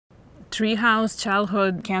Treehouse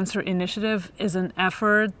Childhood Cancer Initiative is an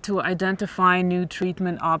effort to identify new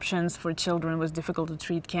treatment options for children with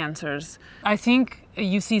difficult-to-treat cancers. I think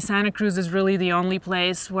UC Santa Cruz is really the only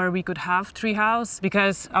place where we could have Treehouse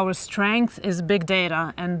because our strength is big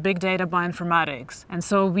data and big data bioinformatics. And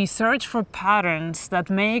so we search for patterns that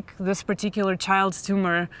make this particular child's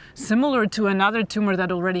tumor similar to another tumor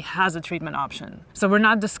that already has a treatment option. So we're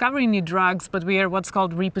not discovering new drugs, but we are what's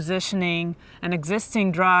called repositioning an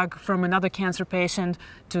existing drug from another cancer patient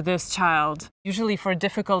to this child. Usually for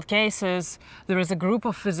difficult cases, there is a group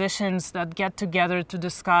of physicians that get together to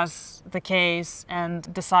discuss the case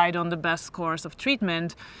and decide on the best course of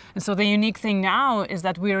treatment. And so the unique thing now is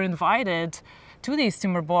that we are invited to these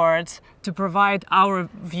tumor boards to provide our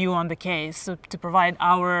view on the case, so to provide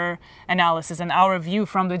our analysis and our view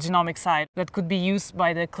from the genomic side that could be used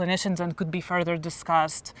by the clinicians and could be further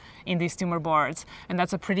discussed in these tumor boards. And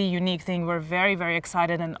that's a pretty unique thing. We're very, very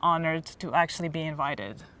excited and honored to actually be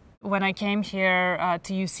invited. When I came here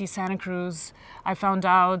to UC Santa Cruz, I found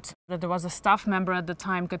out that there was a staff member at the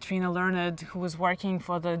time, Katrina Learned, who was working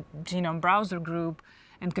for the Genome Browser group,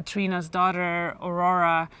 and Katrina's daughter,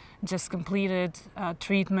 Aurora, just completed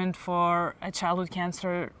treatment for a childhood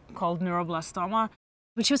cancer called neuroblastoma.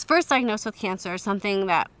 When she was first diagnosed with cancer, something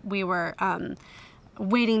that we were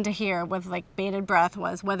waiting to hear with like bated breath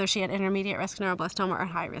was whether she had intermediate risk neuroblastoma or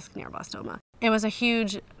high risk neuroblastoma. It was a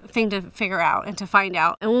huge thing to figure out and to find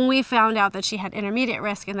out. And when we found out that she had intermediate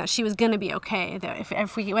risk and that she was going to be okay, that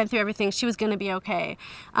if we went through everything, she was going to be okay,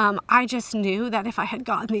 I just knew that if I had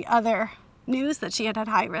gotten the other news that she had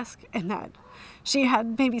high risk and that she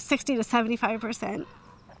had maybe 60 to 65%,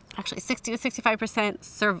 actually 60 to 65%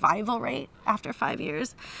 survival rate after 5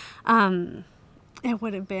 years, it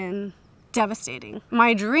would have been devastating.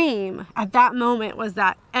 My dream at that moment was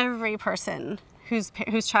that every person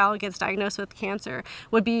whose child gets diagnosed with cancer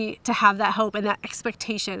would be to have that hope and that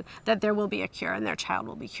expectation that there will be a cure and their child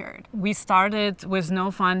will be cured. We started with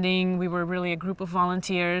no funding. We were really a group of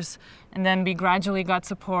volunteers, and then we gradually got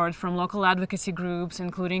support from local advocacy groups,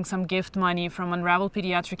 including some gift money from Unravel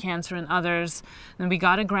Pediatric Cancer and others. Then we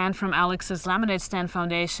got a grant from Alex's Laminate Stand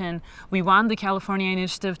Foundation. We won the California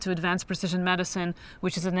Initiative to Advance Precision Medicine,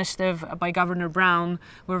 which is an initiative by Governor Brown.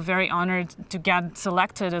 We're very honored to get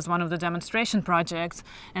selected as one of the demonstration projects.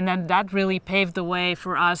 And then that really paved the way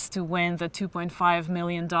for us to win the $2.5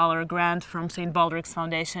 million grant from St. Baldrick's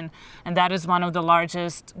Foundation. And that is one of the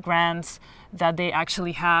largest grants that they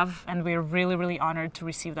actually have. And we're really, really honored to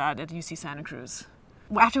receive that at UC Santa Cruz.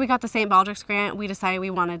 After we got the St. Baldrick's grant, we decided we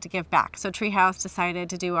wanted to give back. So Treehouse decided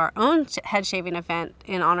to do our own head shaving event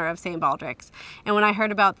in honor of St. Baldrick's. And when I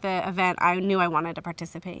heard about the event, I knew I wanted to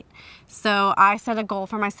participate. So I set a goal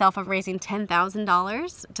for myself of raising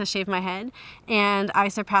 $10,000 to shave my head. And I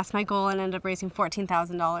surpassed my goal and ended up raising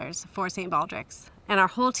 $14,000 for St. Baldrick's. And our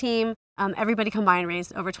whole team, everybody combined,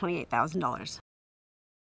 raised over $28,000.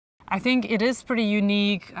 I think it is pretty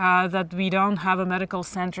unique that we don't have a medical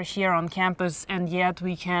center here on campus, and yet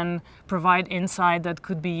we can provide insight that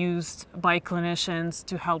could be used by clinicians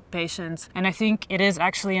to help patients. And I think it is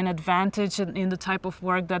actually an advantage in the type of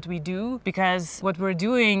work that we do, because what we're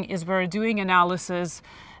doing is we're doing analysis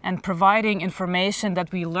and providing information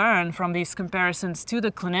that we learn from these comparisons to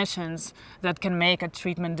the clinicians that can make a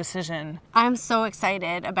treatment decision. I'm so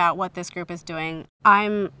excited about what this group is doing.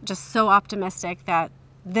 I'm just so optimistic that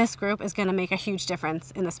this group is going to make a huge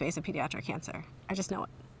difference in the space of pediatric cancer. I just know it.